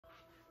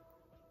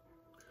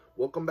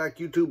Welcome back,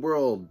 YouTube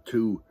world,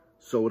 to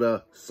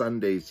Soda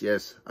Sundays.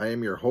 Yes, I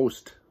am your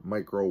host,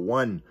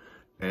 Micro1,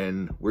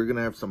 and we're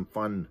gonna have some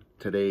fun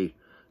today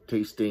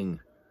tasting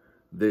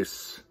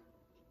this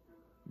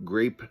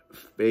Grape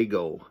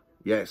Faygo.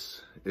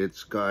 Yes,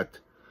 it's got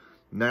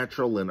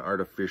natural and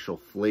artificial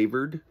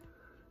flavored.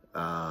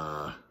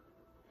 That's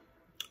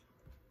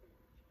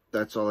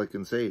all I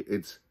can say.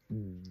 It's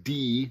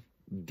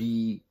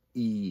D-E-E-licious.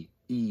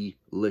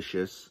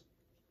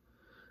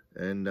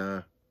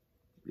 And,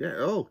 yeah,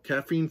 oh,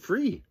 caffeine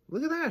free.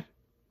 Look at that.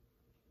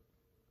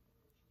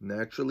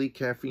 Naturally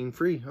caffeine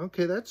free.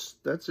 Okay, that's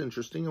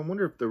interesting. I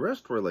wonder if the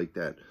rest were like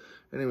that.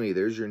 Anyway,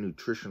 there's your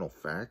nutritional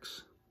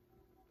facts,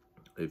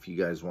 if you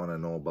guys want to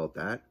know about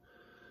that.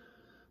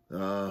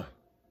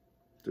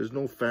 There's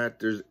no fat.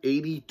 There's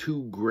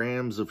 82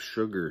 grams of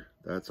sugar.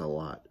 That's a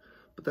lot,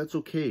 but that's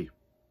okay.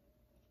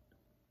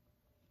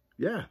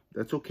 Yeah,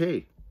 that's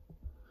okay.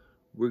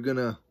 We're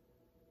gonna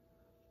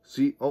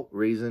see. Oh,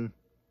 raisin.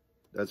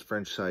 That's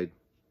French side.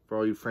 For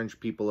all you French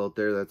people out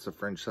there, that's the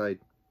French side.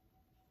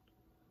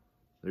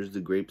 There's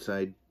the grape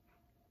side.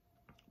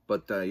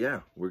 But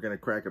yeah, we're gonna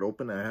crack it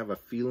open. I have a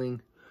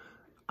feeling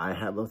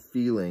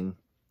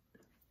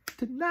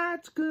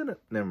tonight's gonna,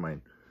 never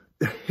mind.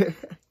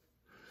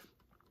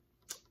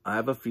 I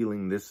have a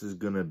feeling this is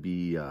gonna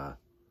be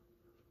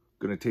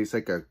gonna taste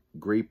like a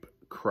grape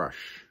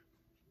crush.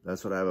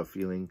 That's what I have a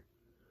feeling.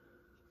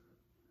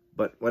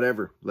 But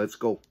whatever, let's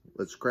go.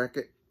 Let's crack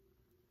it.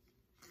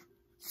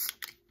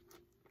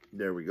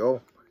 There we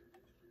go.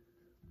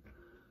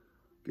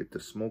 Get the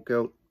smoke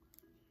out.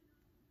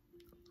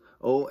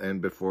 Oh,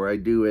 and before I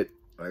do it,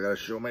 I gotta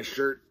show my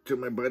shirt to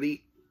my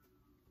buddy.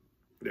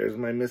 There's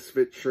my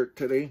Misfit shirt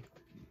today.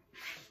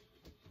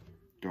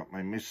 Got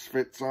my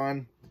Misfits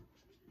on.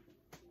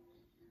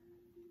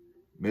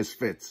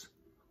 Misfits.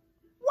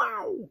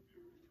 Wow!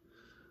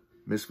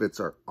 Misfits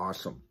are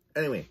awesome.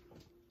 Anyway,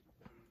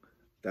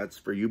 that's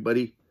for you,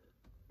 buddy.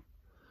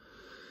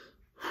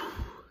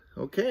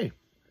 Okay.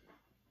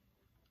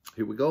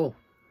 Here we go.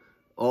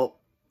 Oh,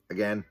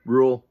 again,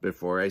 rule,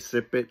 before I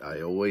sip it,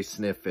 I always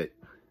sniff it.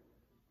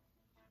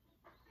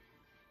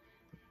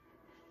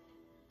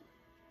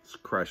 It's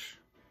crush.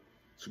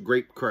 It's a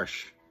grape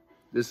crush.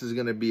 This is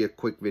going to be a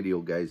quick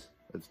video, guys.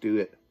 Let's do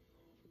it.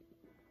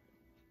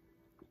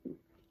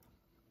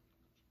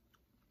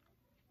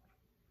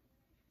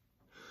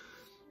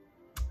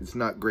 It's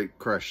not grape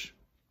crush.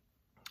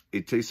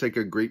 It tastes like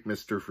a grape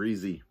Mr.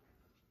 Freezy.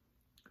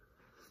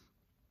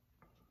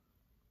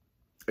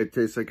 It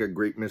tastes like a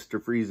grape Mr.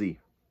 Freezy.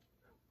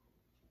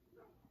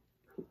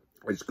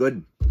 It's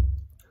good.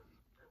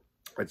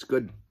 It's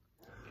good.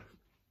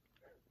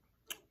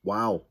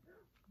 Wow.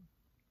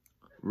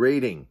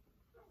 Rating.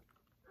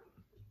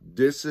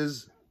 This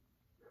is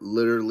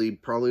literally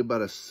probably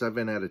about a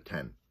 7 out of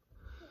 10.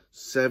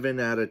 7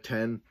 out of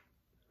 10.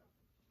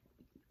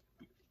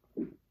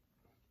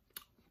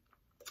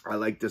 I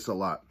like this a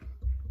lot.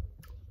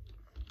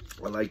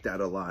 I like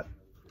that a lot.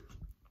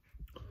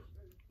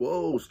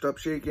 Whoa, stop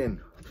shaking.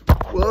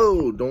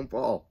 Whoa, don't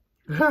fall.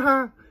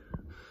 My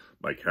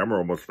camera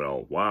almost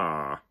fell.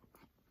 Wow.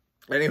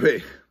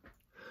 Anyway,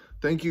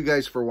 thank you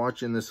guys for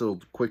watching this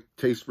little quick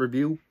taste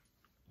review,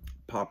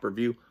 pop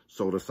review,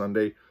 Soda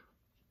Sunday.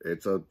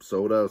 It's a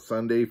Soda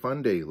Sunday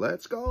fun day.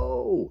 Let's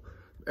go.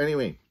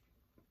 Anyway,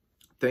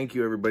 thank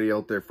you everybody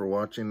out there for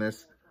watching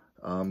this.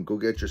 Go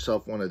get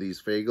yourself one of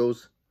these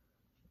Faygos.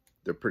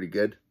 They're pretty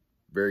good.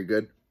 Very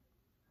good.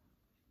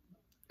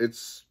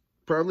 It's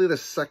probably the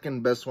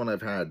second best one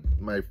I've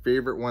had. My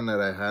favorite one that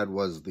I had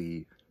was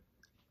the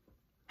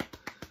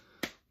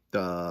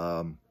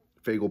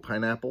Faygo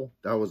pineapple.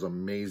 That was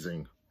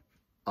amazing.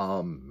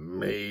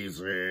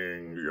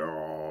 Amazing,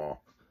 yeah.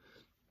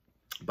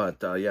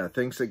 But yeah,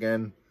 thanks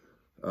again.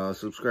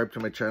 Subscribe to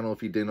my channel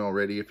if you didn't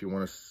already. If you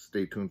want to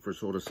stay tuned for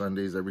Soda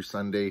Sundays every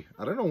Sunday.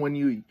 I don't know when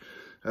you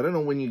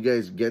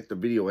guys get the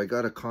video. I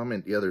got a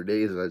comment the other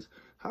day that says,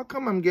 "How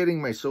come I'm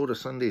getting my Soda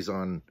Sundays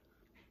on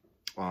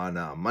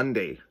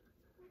Monday?"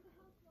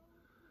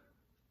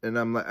 And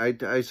I'm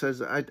like, I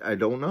says, I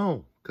don't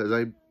know,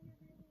 because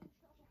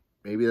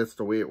maybe that's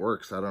the way it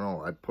works. I don't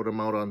know. I put them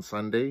out on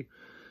Sunday,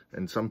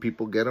 and some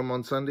people get them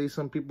on Sunday,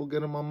 some people get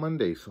them on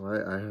Monday. So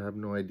I have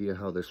no idea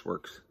how this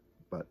works,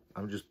 but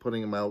I'm just putting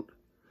them out.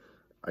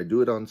 I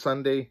do it on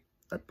Sunday.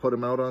 I put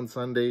them out on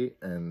Sunday,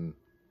 and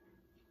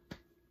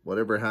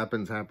whatever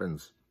happens,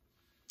 happens.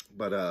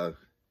 But,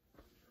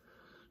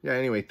 yeah,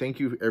 anyway, thank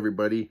you,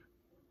 everybody.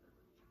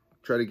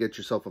 Try to get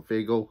yourself a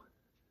Faygo.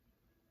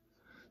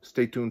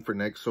 Stay tuned for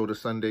next Soda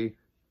Sunday.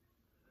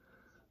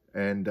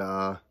 And,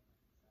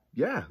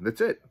 yeah,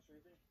 that's it.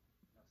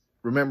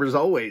 Remember, as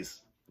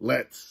always,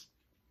 let's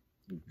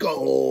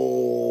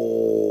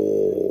go.